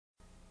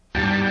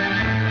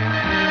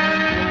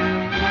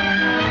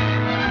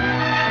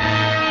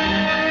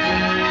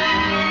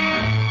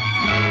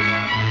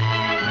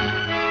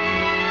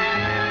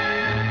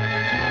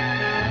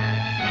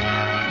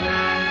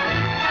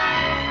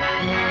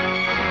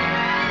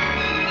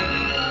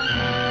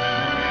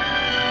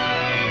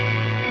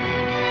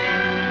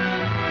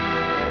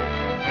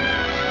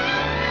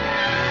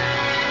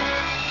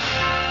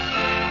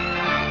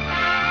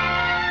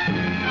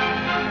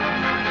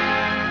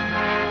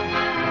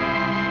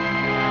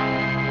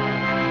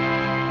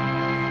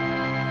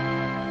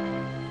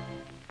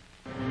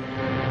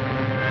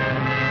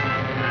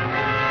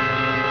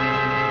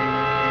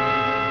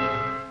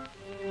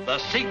The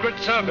Secret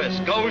Service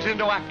goes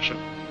into action.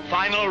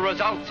 Final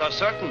results are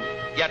certain,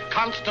 yet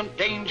constant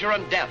danger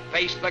and death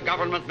face the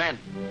government men.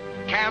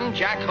 Can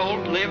Jack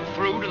Holt live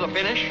through to the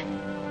finish?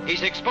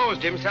 He's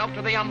exposed himself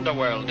to the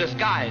underworld,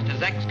 disguised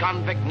as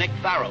ex-convict Nick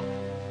Farrell.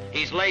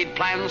 He's laid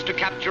plans to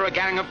capture a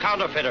gang of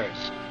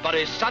counterfeiters, but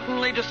is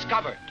suddenly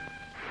discovered.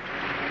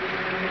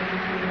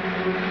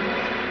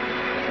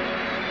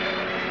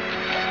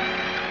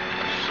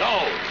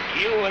 So,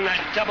 you and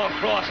that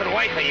double-crossing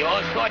wife of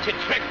yours thought you'd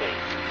trick me.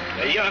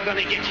 Well, you're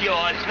gonna get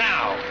yours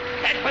now.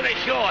 Head for the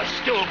shore,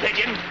 stool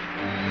pigeon.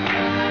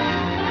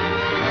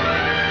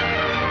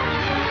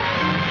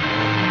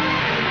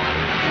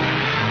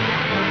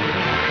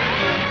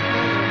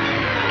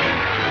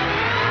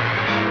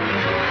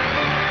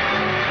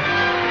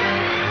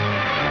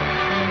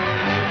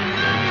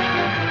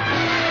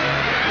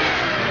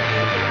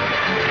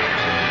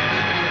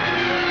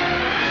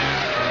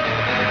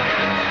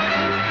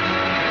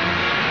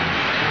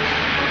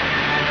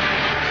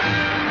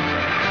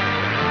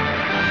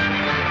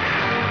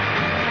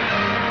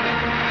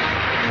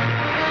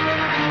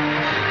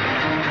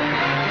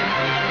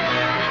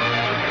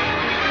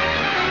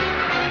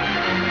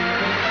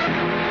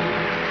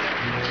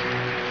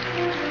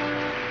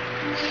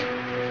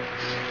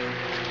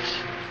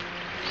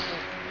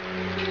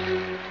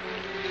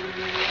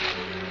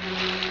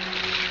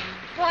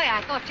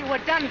 You were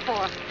done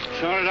for.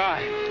 So did I.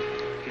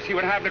 You see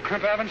what happened to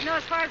Crimp Evans? No,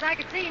 as far as I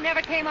could see, he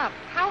never came up.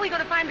 How are we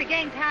going to find the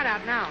gang's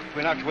hideout now?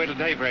 We'll have to wait till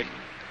daybreak,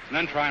 and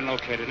then try and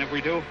locate it. And if we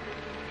do,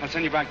 I'll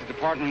send you back to the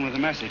department with a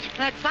message.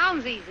 That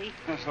sounds easy.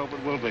 Let's hope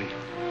it will be.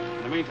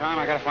 In the meantime,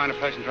 I gotta find a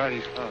place and dry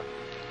these clothes.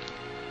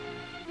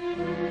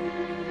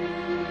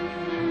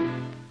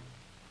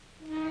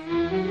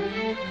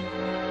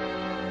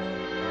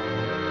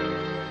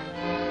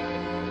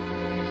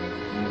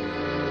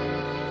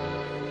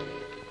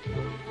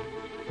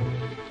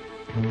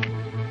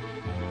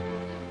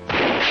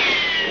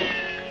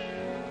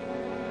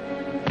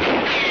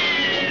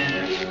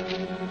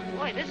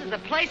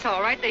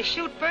 All right, they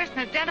shoot first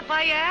and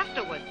identify you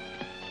afterward.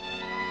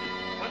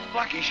 What's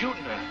Blackie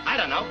shooting at? I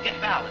don't know. Get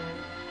Valdin.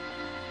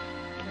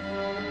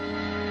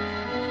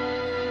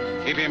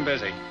 Keep him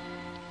busy.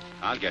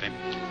 I'll get him.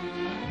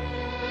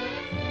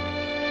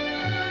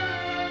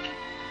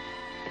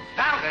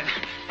 Valdin,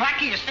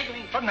 Blackie is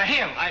signaling from the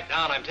hill. Pipe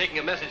down. I'm taking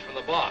a message from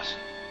the boss.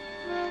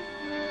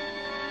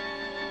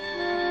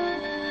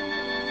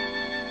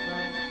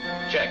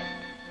 Check.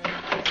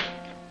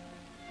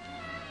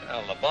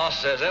 Well, the boss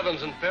says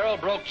Evans and Farrell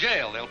broke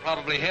jail. They'll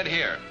probably head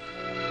here.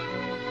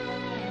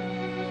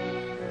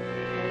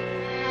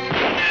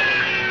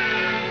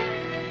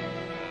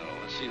 Well,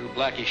 let's see who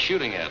Blackie's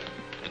shooting at.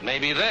 It may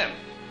be them.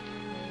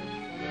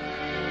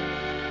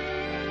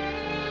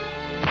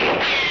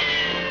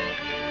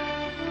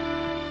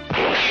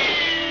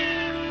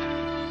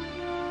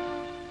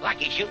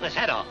 Blackie's shooting his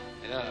head off.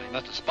 Yeah, he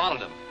must have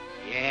spotted him.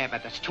 Yeah,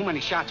 but that's too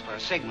many shots for a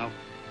signal.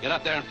 Get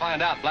up there and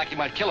find out. Blackie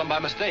might kill him by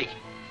mistake.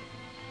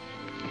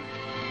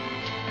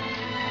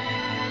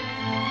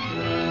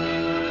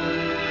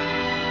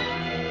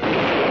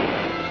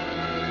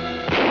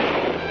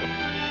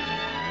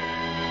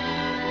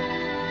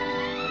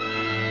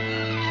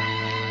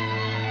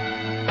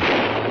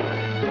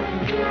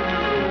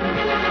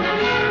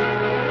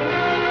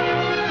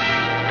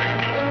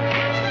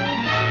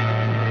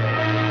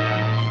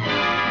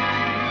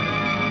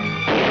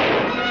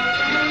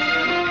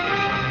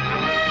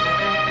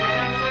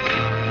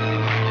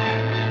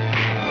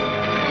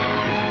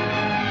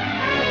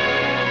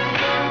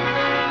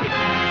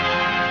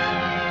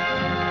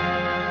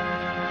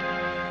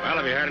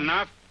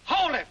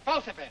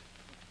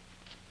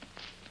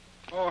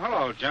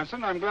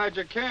 Jensen, I'm glad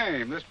you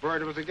came. This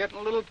bird was getting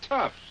a little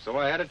tough, so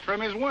I had to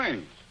trim his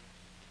wings.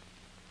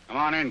 Come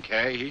on in,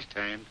 Kay. He's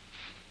tamed.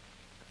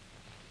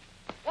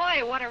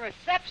 Boy, what a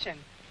reception.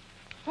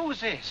 Who's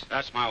this?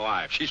 That's my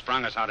wife. She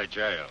sprung us out of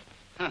jail.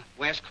 Huh,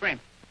 where's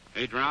Crimp?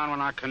 He drowned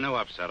when our canoe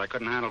upset. I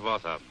couldn't handle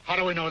both of them. How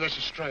do we know this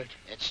is straight?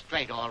 It's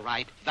straight, all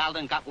right.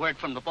 Valdin got word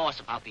from the boss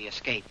about the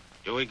escape.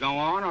 Do we go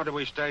on, or do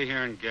we stay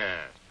here and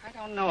gas? I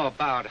don't know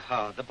about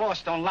her. The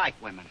boss don't like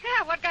women.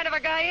 Yeah, what kind of a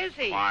guy is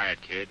he?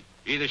 Quiet, kid.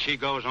 Either she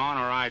goes on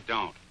or I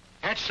don't.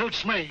 That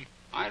suits me.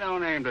 I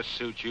don't aim to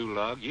suit you,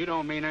 Lug. You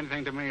don't mean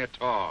anything to me at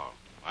all.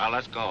 Well,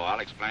 let's go.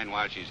 I'll explain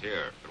why she's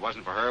here. If it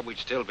wasn't for her, we'd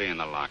still be in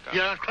the lockup.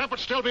 Yeah, Crimp would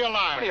still be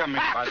alive. What do you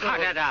mean by Cut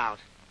it out.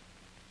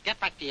 Get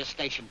back to your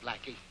station,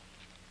 Blackie.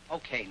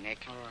 Okay, Nick.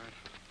 All right.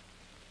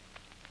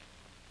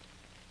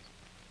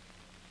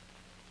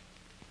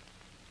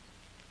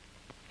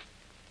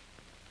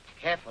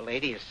 Careful,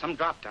 lady. There's some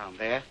drop down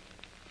there.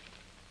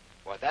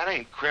 Well, that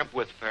ain't Crimp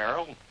with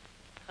Farrell.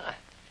 Huh.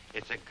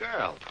 It's a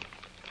girl.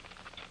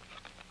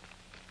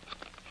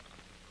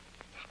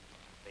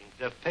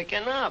 Things are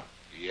picking up.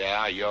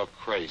 Yeah, you're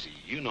crazy.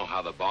 You know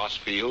how the boss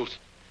feels.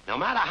 No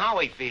matter how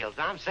he feels,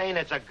 I'm saying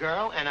it's a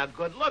girl and a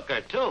good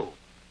looker, too.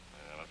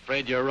 I'm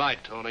afraid you're right,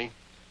 Tony.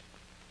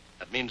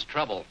 That means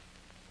trouble.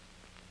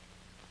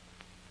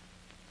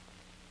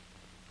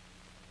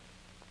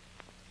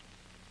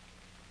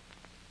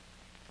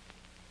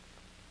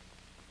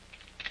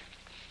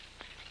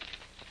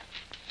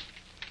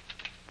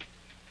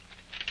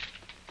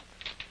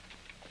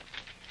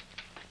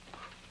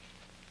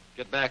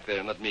 Get back there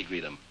and let me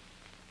greet him.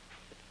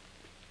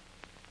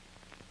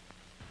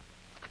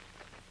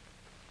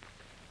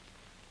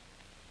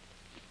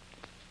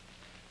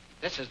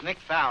 This is Nick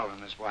Farrell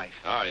and his wife.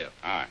 How are you?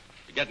 Hi.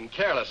 You're getting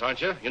careless,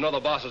 aren't you? You know the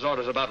boss's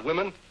orders about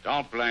women?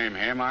 Don't blame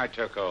him. I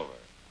took over.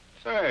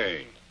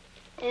 Say,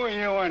 who are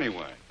you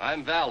anyway?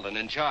 I'm Valdin,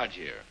 in charge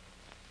here.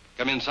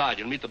 Come inside.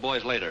 You'll meet the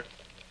boys later.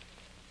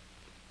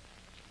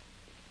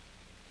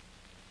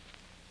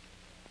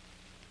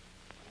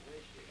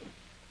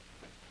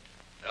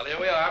 Well, here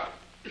we are.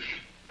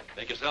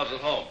 Make yourselves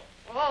at home.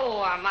 Oh,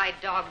 are my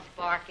dogs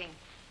barking?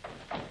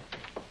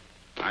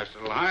 Nice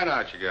little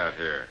hideout you got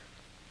here.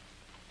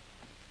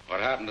 What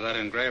happened to that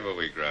engraver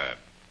we grabbed?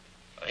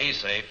 Well, he's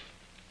safe.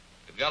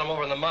 We've got him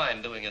over in the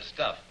mine doing his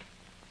stuff.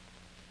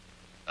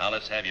 Now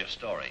let's have your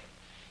story.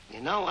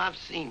 You know, I've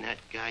seen that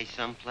guy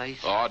someplace.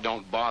 Oh,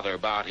 don't bother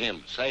about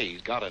him. Say,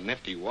 he's got a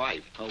nifty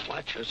wife. Oh,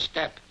 watch her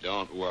step.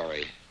 Don't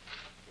worry.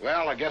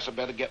 Well, I guess I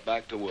better get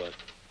back to work.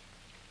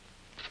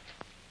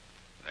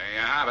 There you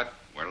have it.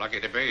 We're lucky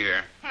to be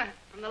here.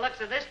 From the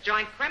looks of this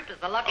joint, Crimp is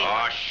the lucky Oh,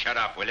 one. shut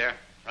up, will you?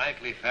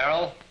 Frankly,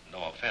 Farrell,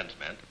 no offense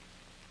meant,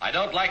 I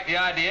don't like the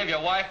idea of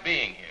your wife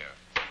being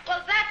here.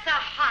 Well, that's a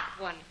hot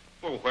one.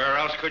 Well, where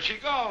else could she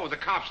go? The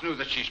cops knew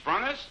that she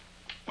sprung us.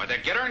 Why,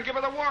 they'd get her and give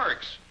her the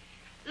works.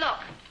 Look,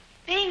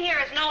 being here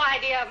is no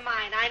idea of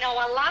mine. I know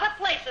a lot of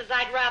places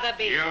I'd rather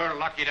be. You're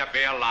lucky to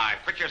be alive.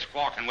 Quit your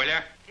squawking, will you?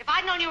 If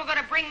I'd known you were going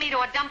to bring me to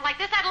a dump like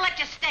this, I'd have let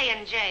you stay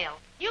in jail.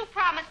 You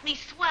promised me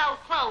swell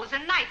clothes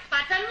and night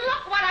spots, and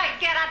look what I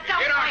get, a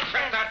dump If you don't like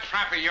shut this. that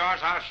trap of yours,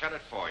 I'll shut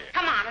it for you.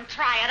 Come on and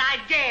try it. I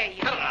dare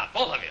you. Cut it out,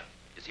 both of you.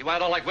 You see why I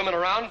don't like women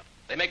around?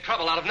 They make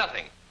trouble out of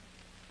nothing.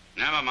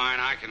 Never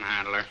mind, I can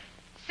handle her.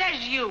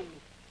 Says you.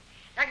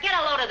 Now get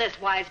a load of this,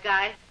 wise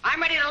guy.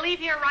 I'm ready to leave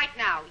here right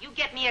now. You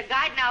get me a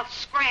guide and I'll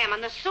scram,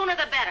 and the sooner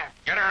the better.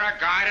 Get her a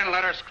guide and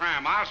let her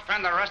scram. I'll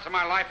spend the rest of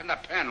my life in the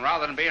pen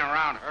rather than being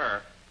around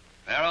her.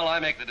 Farrell, I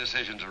make the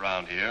decisions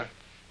around here.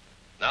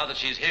 Now that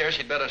she's here,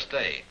 she'd better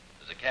stay.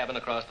 There's a cabin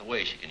across the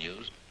way she can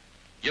use.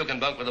 You can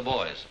bunk with the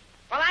boys.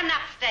 Well, I'm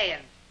not staying.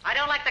 I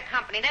don't like the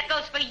company. That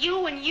goes for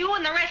you and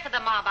the rest of the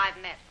mob I've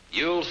met.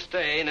 You'll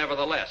stay,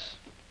 nevertheless.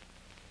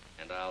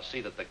 And I'll see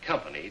that the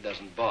company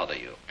doesn't bother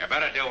you. You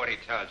better do what he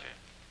tells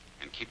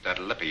you. And keep that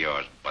lip of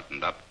yours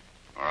buttoned up,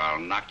 or I'll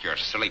knock your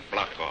silly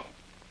block off.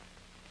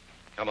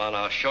 Come on,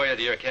 I'll show you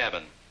to your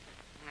cabin.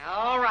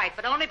 All right,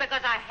 but only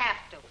because I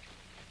have to.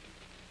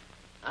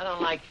 I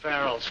don't like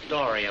Farrell's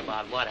story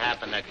about what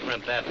happened to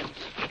Crimp Evans.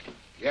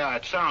 Yeah,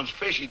 it sounds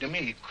fishy to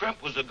me.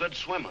 Crimp was a good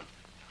swimmer.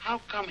 How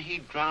come he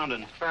drowned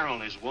and Farrell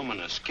and his woman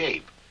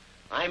escaped?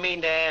 I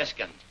mean to ask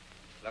him.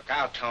 Look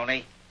out,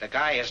 Tony. The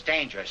guy is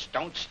dangerous.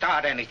 Don't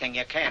start anything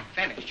you can't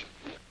finish.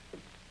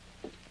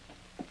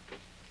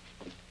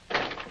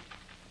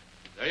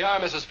 There you are,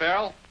 Mrs.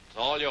 Farrell. It's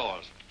all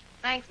yours.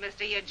 Thanks,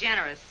 mister. You're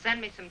generous.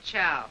 Send me some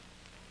chow.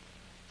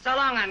 So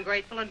long,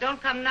 ungrateful, and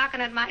don't come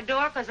knocking at my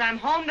door, because I'm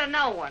home to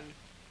no one.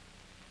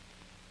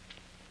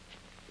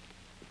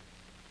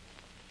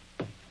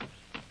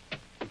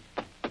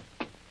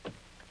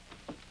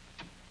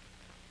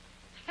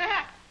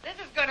 This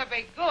is going to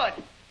be good.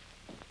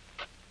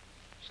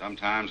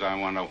 Sometimes I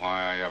wonder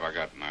why I ever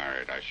got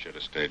married. I should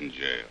have stayed in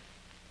jail.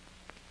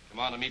 Come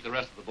on and meet the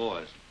rest of the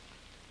boys.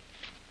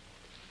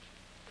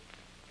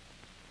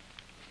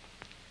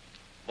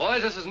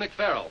 Boys, this is Nick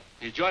Farrell.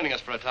 He's joining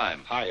us for a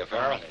time. Hiya,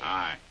 Farrell.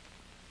 Hi.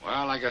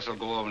 Well, I guess I'll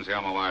go over and see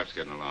how my wife's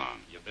getting along.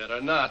 You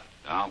better not.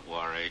 Don't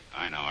worry.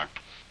 I know her.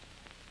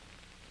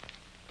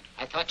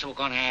 I thought you were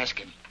going to ask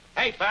him.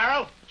 Hey,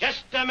 Farrell,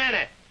 just a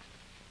minute.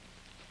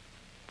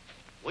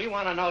 We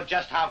want to know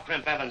just how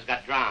Crimp Evans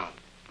got drowned.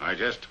 I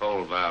just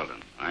told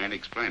Valdin. I ain't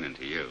explaining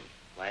to you.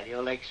 Well,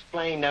 you'll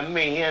explain to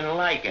me and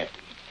like it.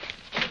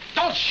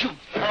 Don't shoot,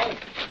 Farrell.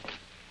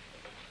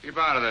 Keep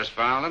out of this,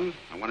 Valdin.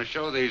 I want to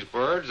show these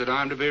birds that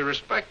I'm to be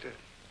respected.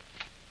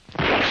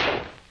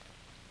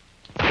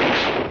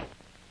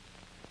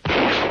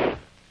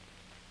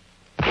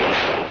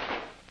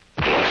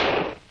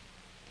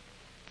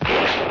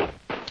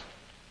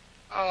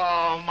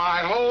 Oh, my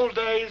whole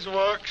day's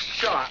work's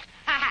shot.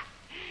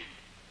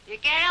 You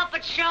can't help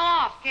but show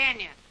off, can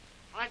you?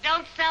 Well,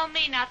 don't sell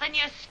me nothing.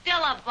 You're still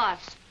a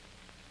bust.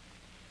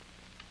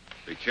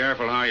 Be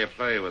careful how you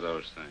play with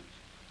those things.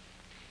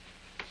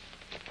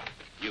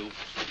 You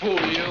fool,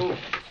 you.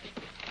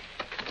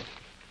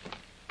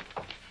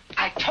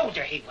 I told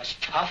you he was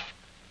tough.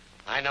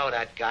 I know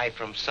that guy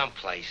from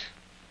someplace.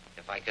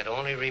 If I could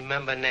only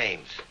remember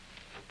names.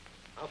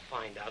 I'll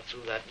find out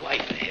through that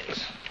wife of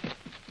his.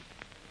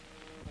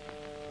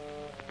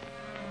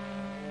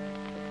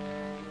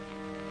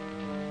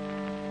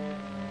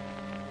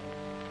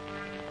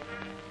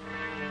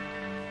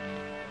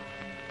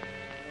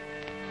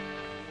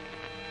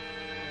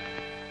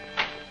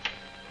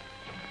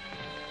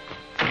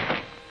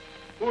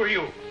 Who are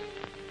you?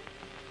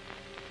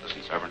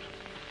 Listen, Sergeant.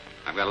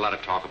 I've got a lot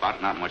of talk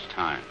about, not much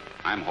time.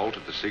 I'm Holt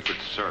of the Secret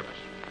Service,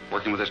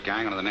 working with this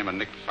gang under the name of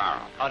Nick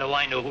Farrell. How do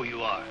I know who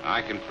you are?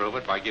 I can prove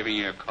it by giving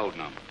you a code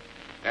number.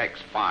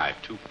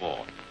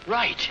 X524.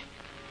 Right.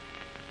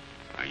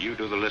 Now, you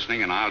do the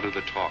listening and I'll do the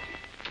talking.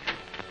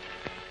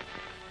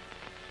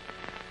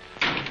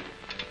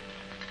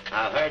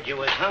 I heard you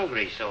was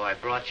hungry, so I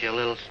brought you a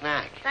little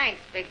snack. Thanks,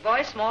 big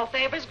boy. Small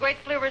favors,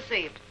 gratefully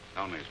received.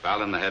 Tell me, is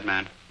Valdin the head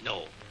man?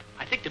 No.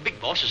 I think the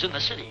big boss is in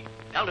the city.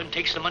 Valdin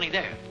takes the money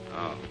there.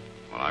 Oh.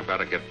 Well, I've got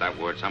to get that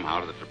word somehow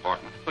to the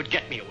department. But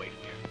get me away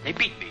from here. They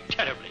beat me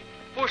terribly.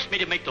 Forced me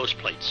to make those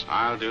plates.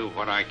 I'll do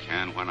what I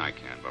can when I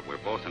can, but we're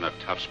both in a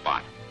tough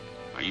spot.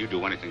 Now, you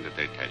do anything that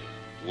they tell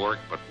you. Work,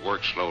 but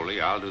work slowly.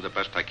 I'll do the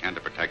best I can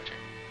to protect you.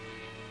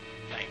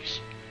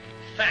 Thanks.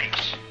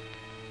 Thanks.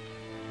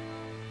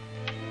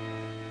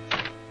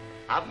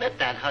 I've met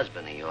that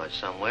husband of yours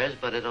somewheres,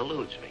 but it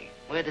eludes me.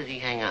 Where does he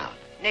hang out?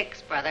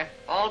 Nick's, brother.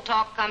 All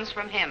talk comes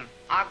from him.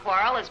 Our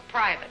quarrel is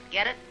private.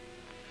 Get it?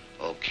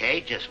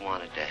 Okay, just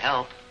wanted to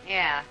help.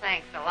 Yeah,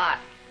 thanks a lot.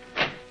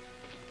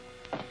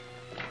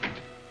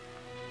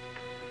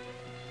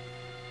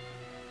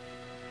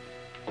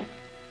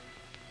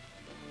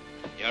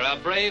 You're a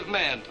brave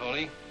man,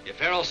 Tony. If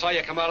Farrell saw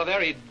you come out of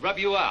there, he'd rub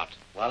you out.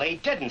 Well, he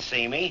didn't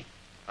see me.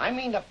 I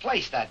mean to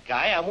place that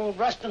guy. I won't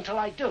rest until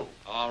I do.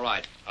 All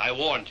right. I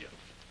warned you.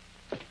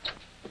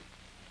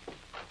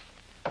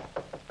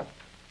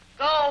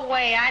 Go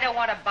away. I don't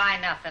want to buy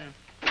nothing.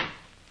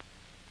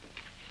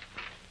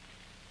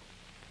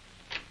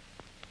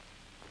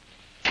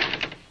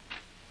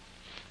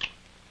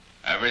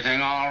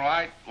 Everything all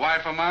right,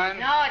 wife of mine?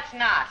 No, it's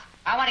not.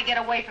 I want to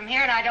get away from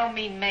here, and I don't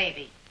mean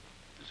maybe.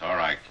 It's all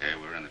right, Kay.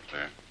 We're in the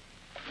clear.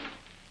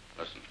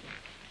 Listen.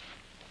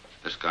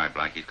 This guy,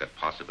 Blackie's got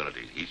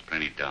possibilities. He's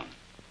plenty dumb.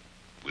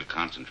 We'll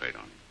concentrate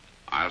on him.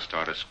 I'll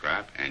start a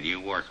scrap, and you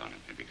work on him.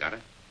 Have you got it?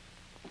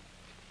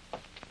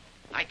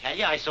 I tell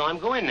you, I saw him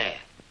go in there.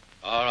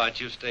 All right,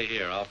 you stay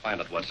here. I'll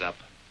find out what's up.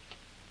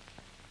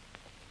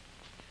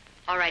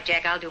 All right,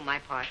 Jack, I'll do my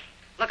part.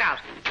 Look out.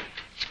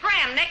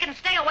 Scram, Nick, and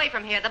stay away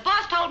from here. The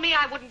boss told me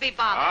I wouldn't be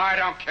bothered. I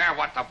don't care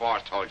what the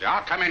boss told you.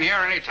 I'll come in here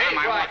anytime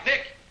I want.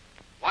 Nick.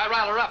 Why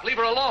rile her up? Leave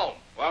her alone.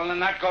 Well, then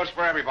that goes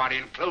for everybody,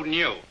 including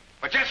you.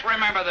 But just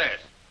remember this.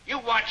 You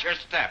watch your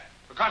step,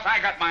 because I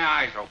got my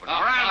eyes open.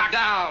 Oh, calm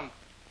down.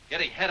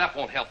 Getting head up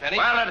won't help any.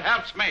 Well, it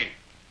helps me.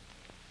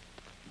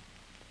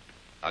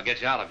 I'll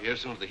get you out of here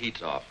as soon as the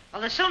heat's off.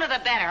 Well, the sooner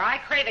the better. I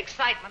crave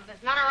excitement.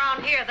 There's none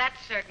around here,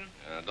 that's certain.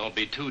 Don't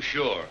be too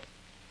sure.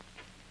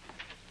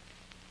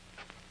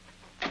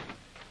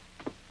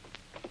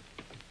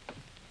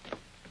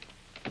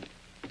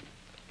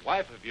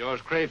 Wife of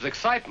yours craves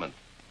excitement.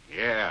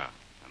 Yeah,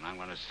 and I'm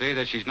going to see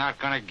that she's not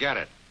going to get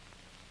it.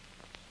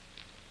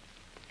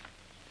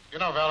 You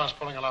know Valdin's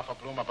pulling an awful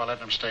bloomer by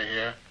letting him stay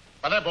here.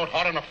 But they're both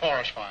hot in a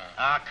forest fire.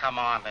 Ah, come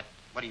on, but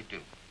what do you do?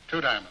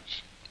 2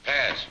 diamonds.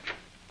 Pass.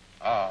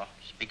 Oh,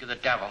 speak of the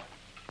devil.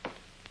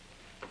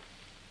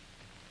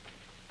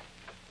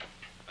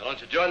 Why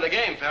don't you join the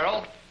game,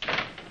 Farrell?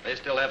 They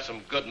still have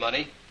some good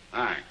money.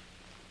 Thanks.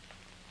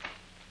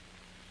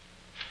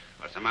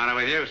 What's the matter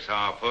with you,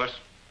 Sourpuss?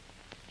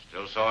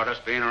 Still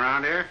sawdust being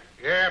around here?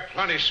 Yeah,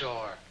 plenty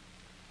sore.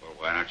 Well,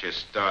 why don't you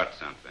start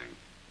something?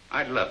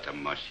 I'd love to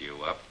muss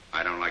you up.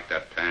 I don't like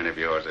that pan of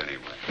yours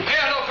anyway.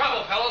 Hey, no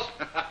trouble, fellows.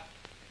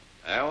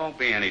 There won't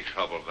be any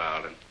trouble,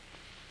 Valdin.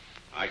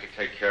 I could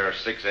take care of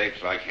 6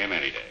 apes like him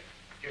any day.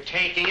 You're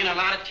taking in a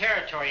lot of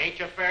territory, ain't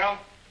you, Farrell?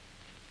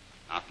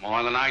 Not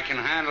more than I can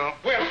handle.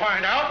 We'll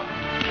find out.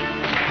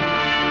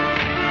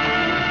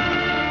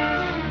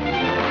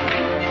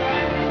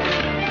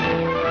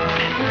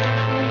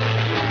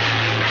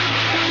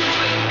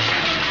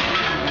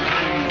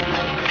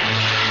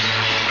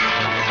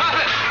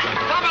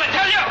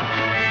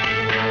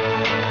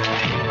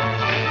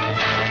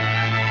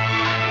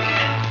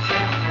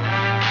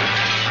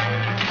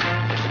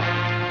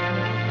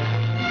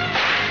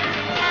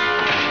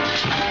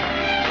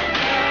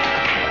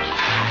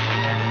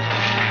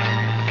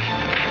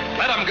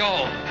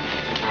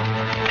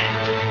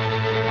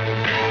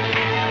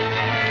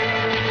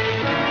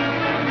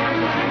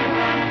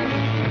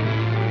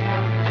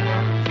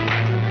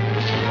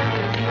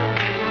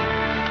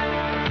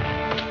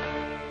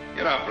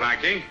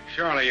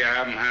 Surely you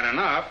haven't had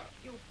enough.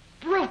 You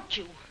brute,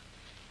 you.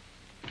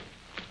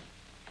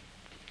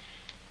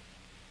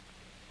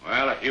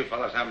 Well, if you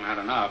fellas haven't had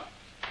enough,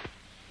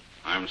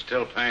 I'm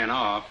still paying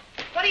off.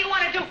 What do you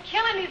want to do?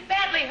 Kill him? He's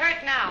badly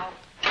hurt now.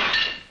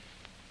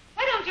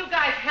 Why don't you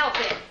guys help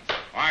him?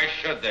 Why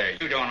should they?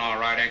 You doing all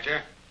right, ain't you?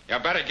 You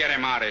better get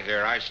him out of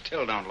here. I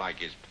still don't like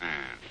his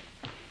pan.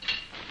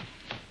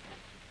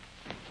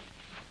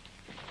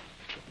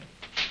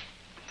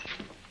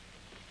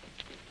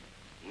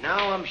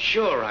 Now I'm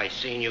sure I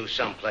seen you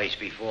someplace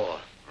before.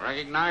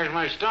 Recognize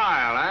my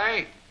style,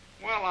 eh?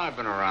 Well, I've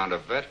been around a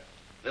bit.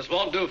 This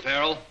won't do,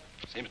 Farrell.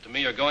 Seems to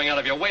me you're going out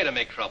of your way to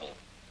make trouble.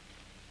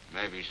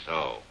 Maybe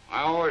so.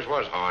 I always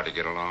was hard to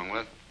get along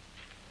with.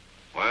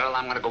 Well,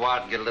 I'm going to go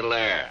out and get a little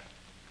air.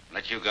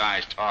 Let you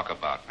guys talk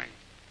about me.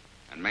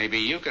 And maybe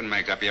you can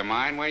make up your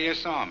mind where you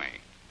saw me.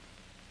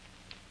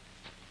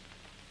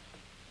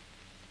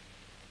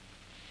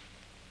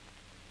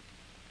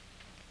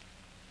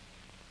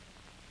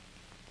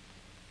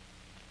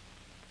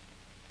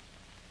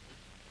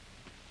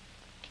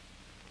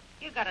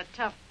 You got a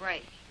tough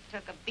break. You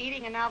took a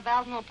beating, and now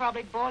Valdin will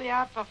probably boil you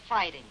out for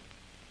fighting.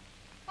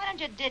 Why don't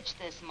you ditch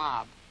this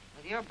mob?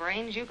 With your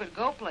brains, you could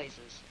go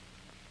places.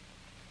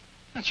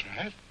 That's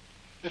right.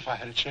 If I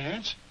had a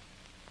chance.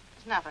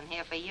 There's nothing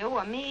here for you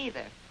or me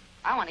either.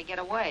 I want to get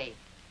away.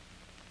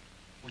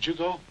 Would you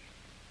go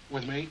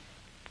with me?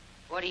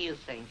 What do you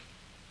think?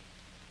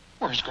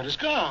 We're as good as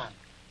gone.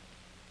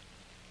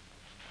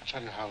 I'll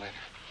tell you how later.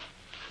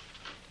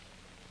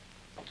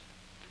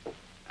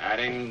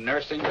 Adding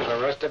nursing to the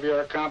rest of your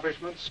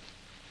accomplishments?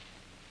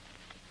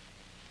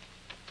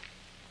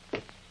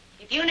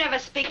 If you never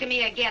speak to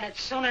me again,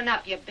 it's soon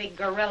enough, you big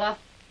gorilla.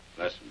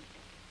 Listen.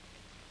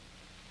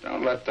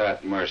 Don't let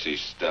that mercy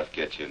stuff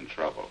get you in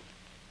trouble.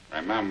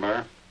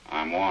 Remember,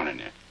 I'm warning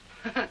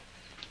you.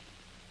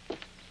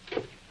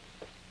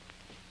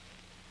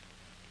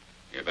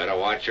 You better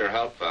watch your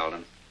health,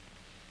 Valdin.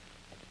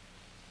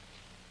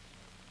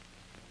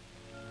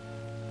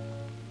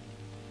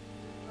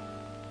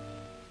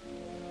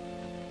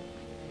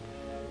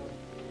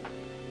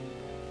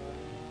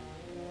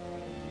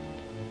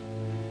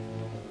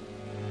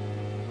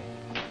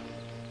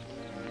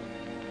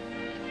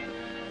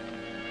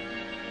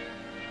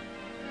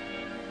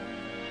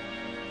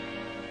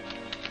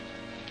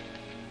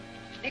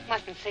 Nick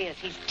mustn't see us.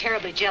 He's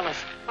terribly jealous.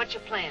 What's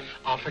your plan?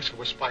 I'll fix it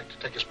with Spike to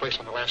take his place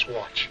on the last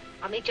watch.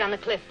 I'll meet you on the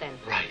cliff then.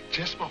 Right,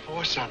 just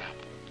before sunup.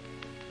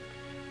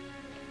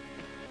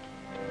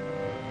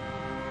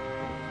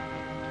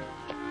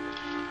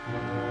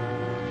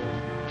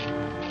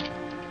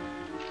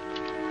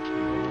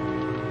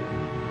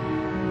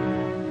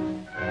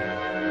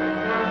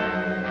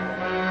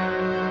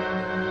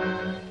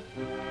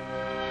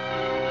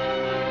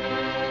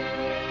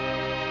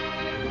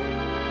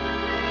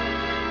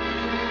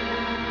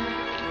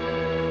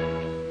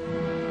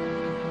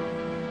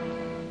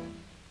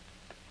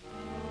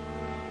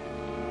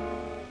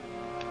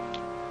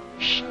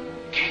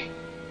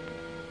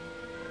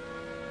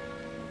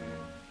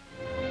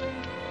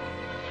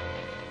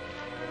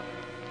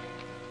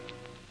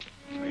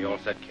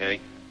 Set, Kay?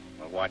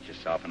 Well, watch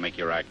yourself and make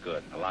your act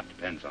good. A lot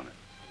depends on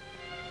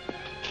it.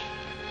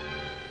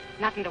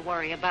 Nothing to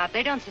worry about.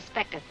 They don't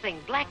suspect a thing.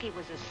 Blackie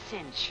was a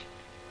cinch.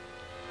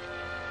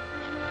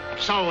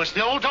 So it's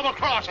the old double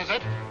cross, is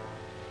it?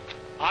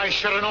 I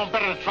should have known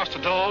better to trust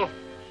a doll.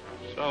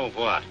 So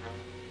what?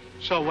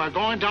 So we're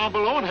going down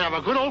below and have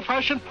a good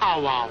old-fashioned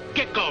powwow.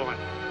 Get going.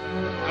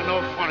 And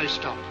no funny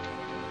stuff.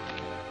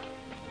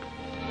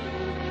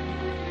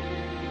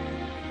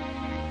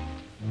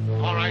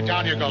 All right,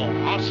 down you go.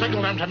 I'll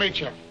signal them to meet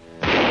you.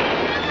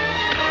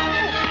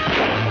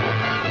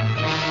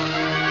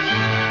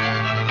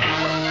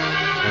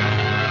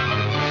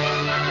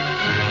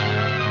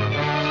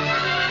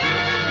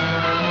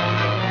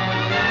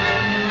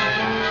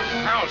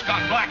 Farrell's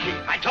got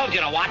Blackie. I told you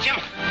to watch him.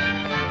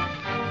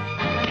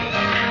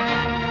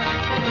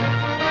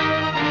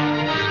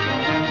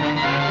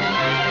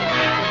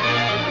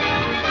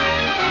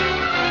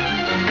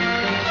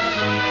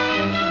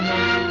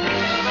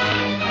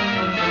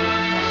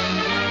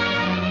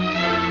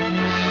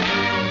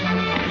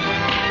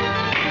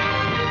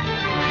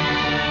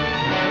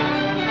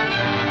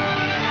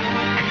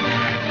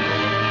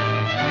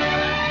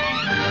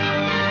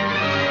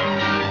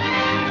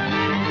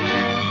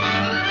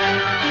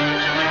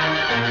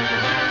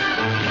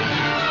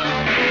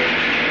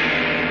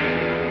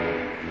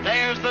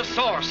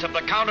 Of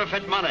the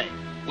counterfeit money.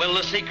 Will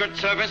the Secret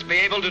Service be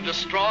able to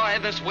destroy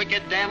this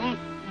wicked den?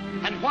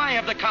 And why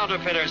have the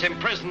counterfeiters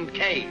imprisoned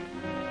Kay?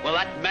 Will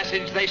that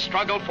message they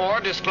struggle for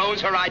disclose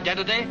her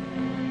identity?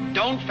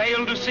 Don't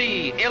fail to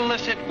see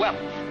Illicit Wealth,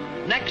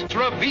 next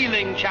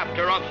revealing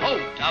chapter of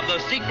Holt of the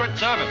Secret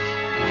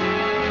Service.